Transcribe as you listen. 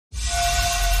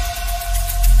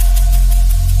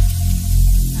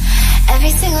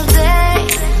single day.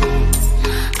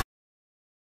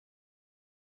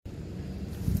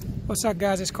 What's up,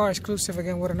 guys? It's Car Exclusive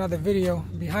again with another video.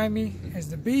 Behind me is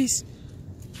the Beast.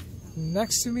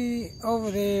 Next to me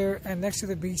over there and next to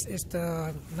the Beast is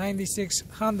the 96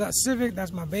 Honda Civic.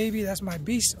 That's my baby. That's my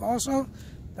Beast also.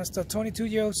 That's the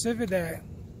 22-year-old Civic that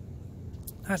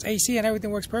has AC and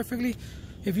everything works perfectly.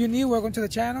 If you're new, welcome to the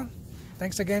channel.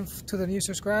 Thanks again to the new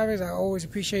subscribers. I always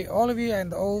appreciate all of you,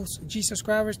 and the old G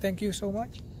subscribers. Thank you so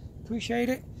much. Appreciate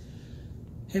it.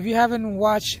 If you haven't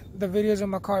watched the videos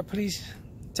on my car, please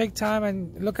take time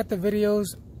and look at the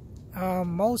videos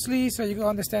mostly so you can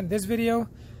understand this video.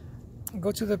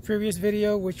 Go to the previous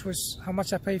video, which was how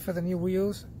much I paid for the new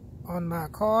wheels on my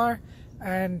car.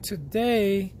 And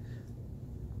today,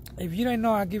 if you don't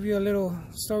know, I'll give you a little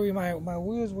story. My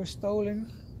wheels were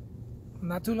stolen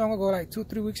not too long ago, like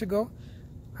 2-3 weeks ago.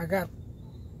 I got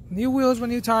new wheels with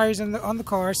new tires on the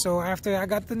car. So after I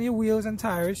got the new wheels and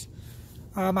tires,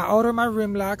 I ordered my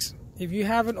rim locks. If you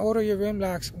haven't ordered your rim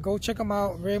locks, go check them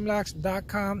out,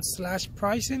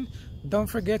 rimlocks.com/pricing. Don't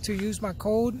forget to use my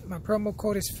code. My promo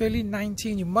code is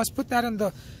Philly19. You must put that in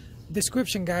the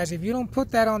description, guys. If you don't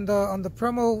put that on the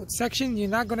promo section, you're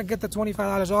not gonna get the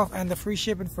 $25 off and the free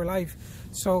shipping for life.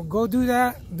 So go do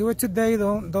that. Do it today.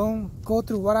 Don't go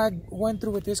through what I went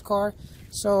through with this car.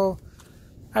 So,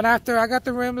 and after I got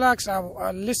the rim locks, I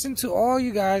listened to all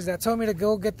you guys that told me to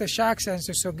go get the shock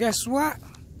sensor. So guess what?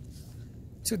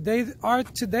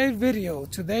 The video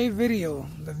today,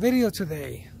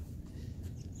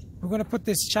 we're gonna put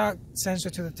this shock sensor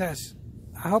to the test.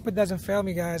 I hope it doesn't fail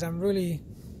me, guys. I'm really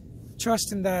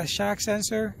trusting the shock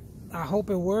sensor. I hope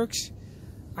it works.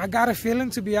 I got a feeling,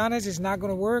 to be honest, it's not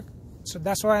gonna work. So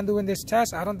that's why I'm doing this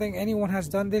test. I don't think anyone has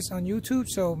done this on YouTube.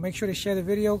 So make sure to share the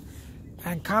video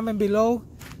and comment below.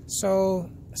 So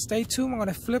stay tuned. I'm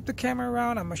gonna flip the camera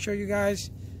around. I'm gonna show you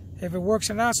guys if it works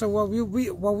or not. So what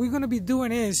we're gonna be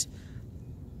doing is,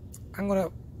 I'm gonna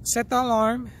set the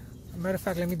alarm. As a matter of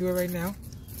fact, let me do it right now.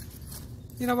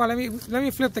 You know what? Let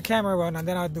me flip the camera around and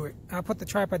then I'll do it. I'll put the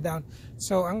tripod down.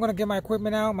 So I'm gonna get my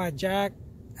equipment out, my jack,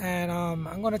 and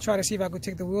I'm gonna try to see if I could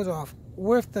take the wheels off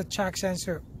with the shock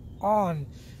sensor on.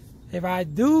 If I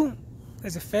do,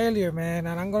 it's a failure, man,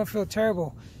 and I'm gonna feel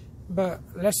terrible. But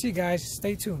let's see, guys.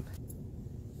 Stay tuned.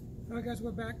 All right, guys,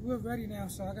 we're back. We're ready now.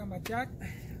 So I got my jack.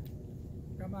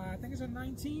 Got my, I think it's a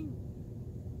 19.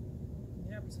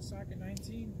 Yep, it's a socket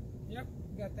 19. Yep,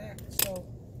 we got that. So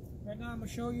right now I'm gonna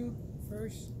show you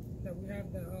first that we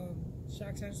have the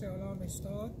shock sensor alarm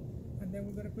installed, and then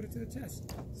we're gonna put it to the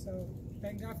test. So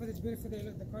thank God for this beautiful day.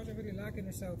 Look, the car's already locking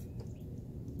itself.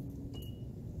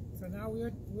 So now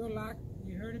we're locked.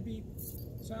 You heard it beep.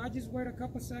 So I just wait a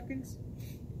couple seconds.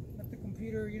 Let the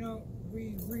computer, you know,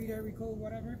 read every code,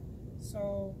 whatever.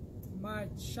 So my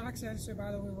shock sensor,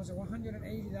 by the way, was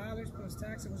 $180 plus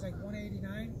tax. It was like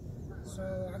 $189.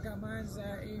 So I got mine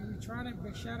at Electronic.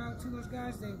 Big shout out to those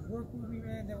guys. They worked with me,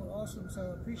 man. They were awesome.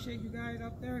 So appreciate you guys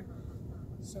up there.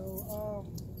 So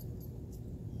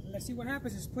let's see what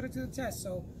happens. Let's put it to the test.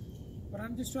 So, but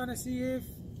I'm just trying to see if,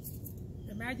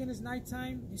 imagine it's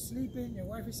nighttime, you're sleeping, your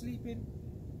wife is sleeping,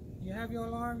 you have your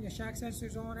alarm, your shock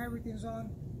sensor's on, everything's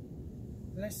on.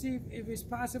 Let's see if it's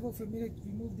possible for me to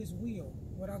remove this wheel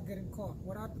without getting caught,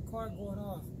 without the car going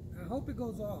off. I hope it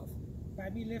goes off by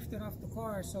me lifting off the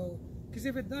car. So, because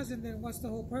if it doesn't, then what's the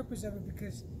whole purpose of it?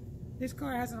 Because this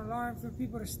car has an alarm for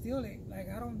people to steal it. Like,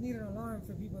 I don't need an alarm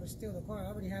for people to steal the car. I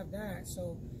already have that.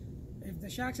 So if the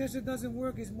shock sensor doesn't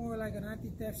work, it's more like an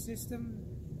anti-theft system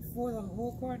for the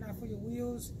whole car, not for your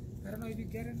wheels. I don't know if you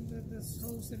get into this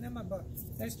whole cinema, but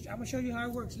I'm gonna show you how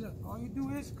it works. Look, all you do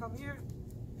is come here.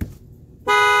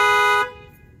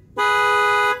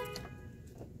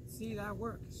 See, that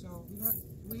worked. So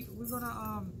we're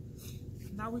gonna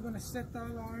now we're gonna set the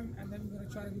alarm, and then we're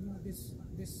gonna try to remove this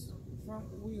front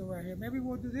wheel right here. Maybe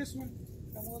we'll do this one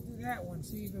and we'll do that one.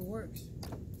 See if it works.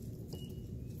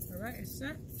 All right, it's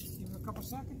set. Give it a couple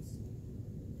seconds.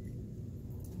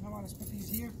 Now let's put these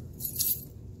here.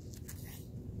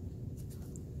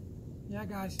 Yeah,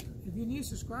 guys, if you're new,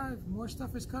 subscribe. More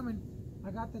stuff is coming. I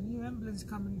got the new emblems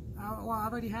coming. Well, I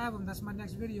already have them. That's my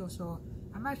next video. So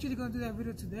I'm actually going to do that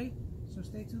video today. So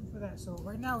stay tuned for that. So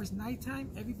right now it's nighttime.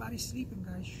 Everybody's sleeping,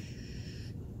 guys.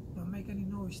 Shh. Don't make any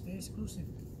noise. Stay exclusive.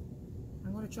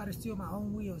 I'm going to try to steal my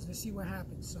own wheels. Let's see what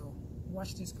happens. So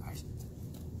watch this, guys.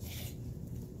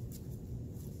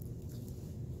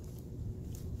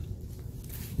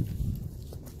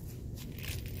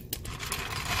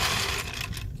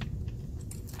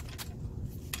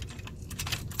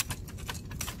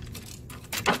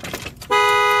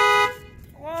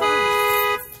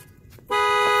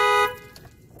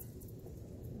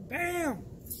 Bam!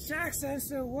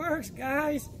 sensor works,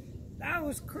 guys. That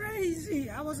was crazy.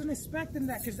 I wasn't expecting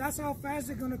that, because that's how fast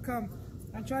they're gonna come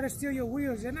and try to steal your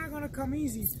wheels. They're not gonna come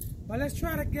easy. But let's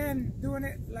try it again, doing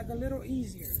it like a little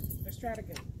easier. Let's try it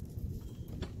again.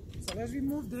 So let's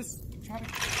remove this. Try to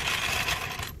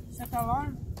set the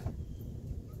alarm.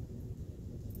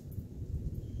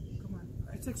 Come on.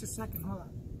 It takes a second. Hold on.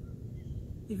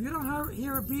 If you don't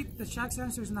hear a beep, the shock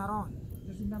sensor is not on.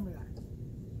 Just remember that.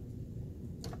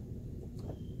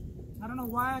 I don't know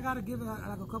why I gotta give it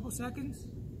like a couple seconds.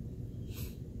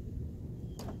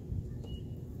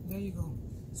 There you go.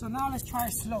 So now let's try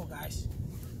it slow, guys.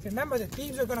 Remember, the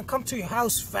thieves are gonna come to your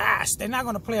house fast. They're not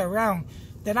gonna play around.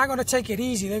 They're not gonna take it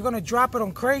easy. They're gonna drop it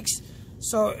on crates.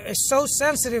 So it's so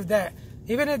sensitive that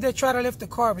even if they try to lift the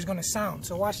car, it's gonna sound.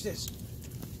 So watch this.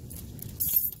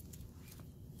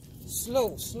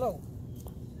 Slow, slow.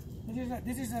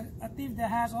 This is a thief that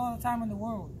has all the time in the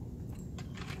world.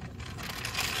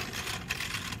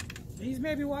 He's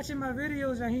maybe watching my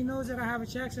videos and he knows that I have a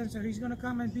shock sensor. He's gonna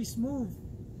come and be smooth.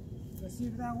 Let's see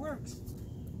if that works.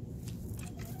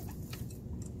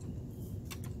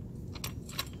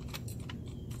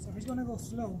 So he's gonna go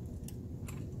slow.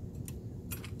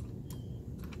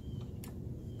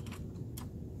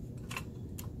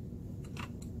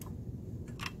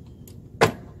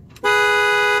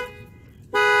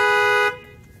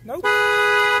 Nope.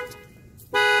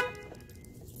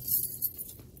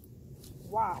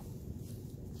 Wow.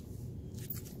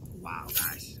 Wow,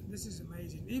 guys, this is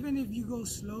amazing. Even if you go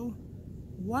slow,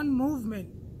 one movement,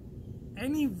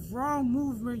 any wrong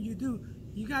movement you do,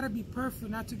 you gotta be perfect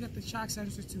not to get the shock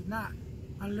sensor to not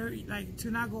alert, like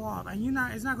to not go off. And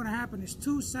it's not gonna happen. It's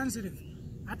too sensitive.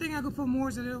 I think I could put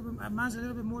mine's a little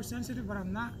bit more sensitive, but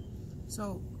I'm not.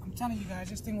 So I'm telling you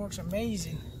guys, this thing works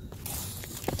amazing.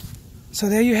 So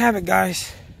there you have it,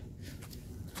 guys.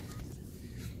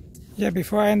 Yeah,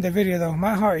 before I end the video though,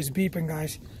 my heart is beeping,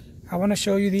 guys. I want to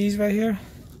show you these right here.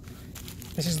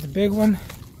 This is the big one.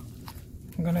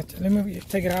 Let me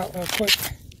take it out real quick.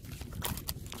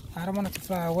 I don't want it to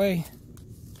fly away.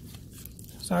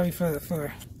 Sorry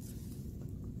for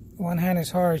one hand is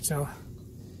hard, so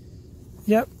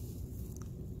yep.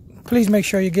 Please make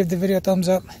sure you give the video a thumbs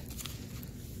up.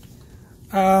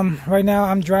 Right now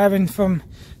I'm driving from,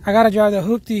 I gotta drive the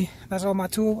hoopty, that's all my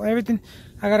tool, everything.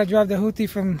 I gotta drive the hoopty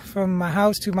from my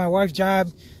house to my wife's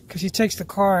job, because she takes the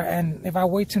car, and if I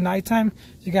wait till nighttime,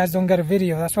 you guys don't get a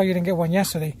video. That's why you didn't get one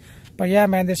yesterday. But yeah,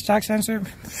 man, this shock sensor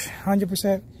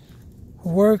 100%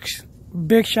 works.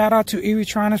 Big shout out to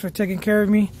Electronics for taking care of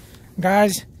me,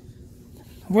 guys.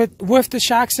 With the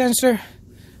shock sensor,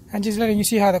 and just letting you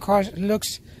see how the car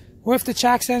looks. With the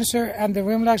shock sensor and the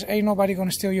rim locks, ain't nobody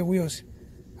gonna steal your wheels.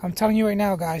 I'm telling you right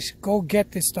now, guys, go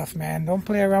get this stuff, man. Don't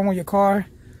play around with your car.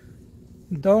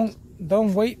 Don't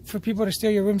wait for people to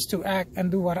steal your rims to act and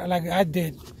do what like I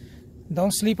did.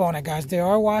 Don't sleep on it, guys. They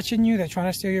are watching you. They're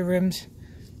trying to steal your rims.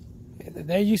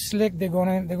 They you slick. They're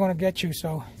gonna get you.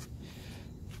 So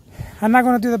I'm not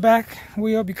gonna do the back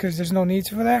wheel because there's no need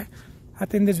for that. I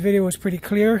think this video was pretty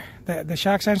clear that the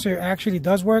shock sensor actually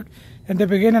does work. In the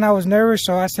beginning, I was nervous,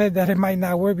 so I said that it might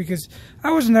not work because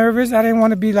I was nervous. I didn't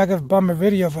want to be like a bummer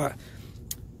video, but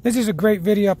this is a great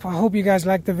video. I hope you guys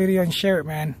like the video and share it,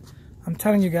 man. I'm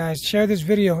telling you guys, share this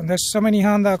video. And there's so many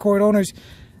Honda Accord owners.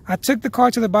 I took the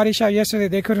car to the body shop yesterday.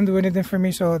 They couldn't do anything for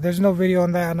me, so there's no video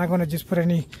on that. I'm not going to just put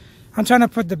any. I'm trying to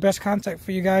put the best content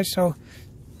for you guys, so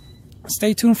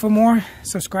stay tuned for more.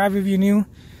 Subscribe if you're new.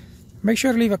 Make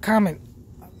sure to leave a comment.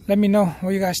 Let me know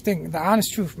what you guys think. The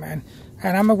honest truth, man.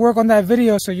 And I'm going to work on that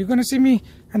video, so you're going to see me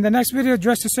in the next video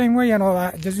dressed the same way and all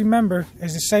that. Just remember,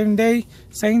 it's the same day,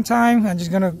 same time. I'm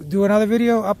just going to do another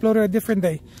video, upload it a different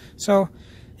day. So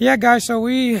yeah, guys, so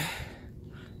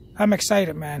I'm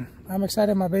excited, man. I'm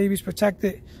excited. My baby's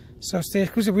protected. So stay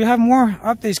exclusive. We have more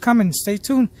updates coming. Stay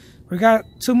tuned. We got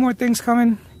 2 more things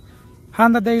coming.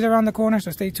 Honda Days around the corner, so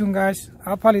stay tuned, guys.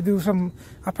 I'll probably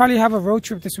have a road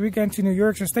trip this weekend to New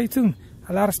York, so stay tuned.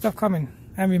 A lot of stuff coming.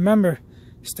 And remember,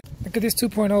 look at this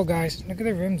 2.0, guys. Look at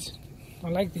the rims. I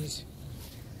like these.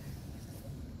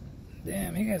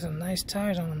 Damn, he got some nice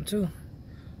tires on them, too.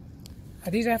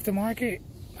 Are these aftermarket?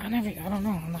 I don't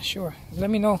know. I'm not sure. Let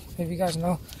me know if you guys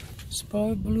know.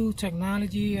 Sport Blue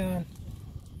Technology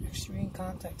Extreme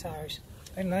Contact Tires.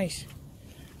 They're nice.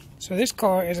 So this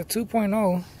car is a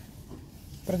 2.0,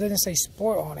 but it doesn't say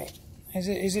Sport on it.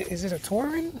 Is it a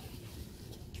Touring?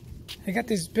 They got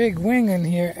this big wing in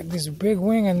here, this big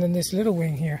wing, and then this little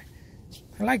wing here.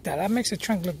 I like that. That makes the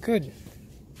trunk look good.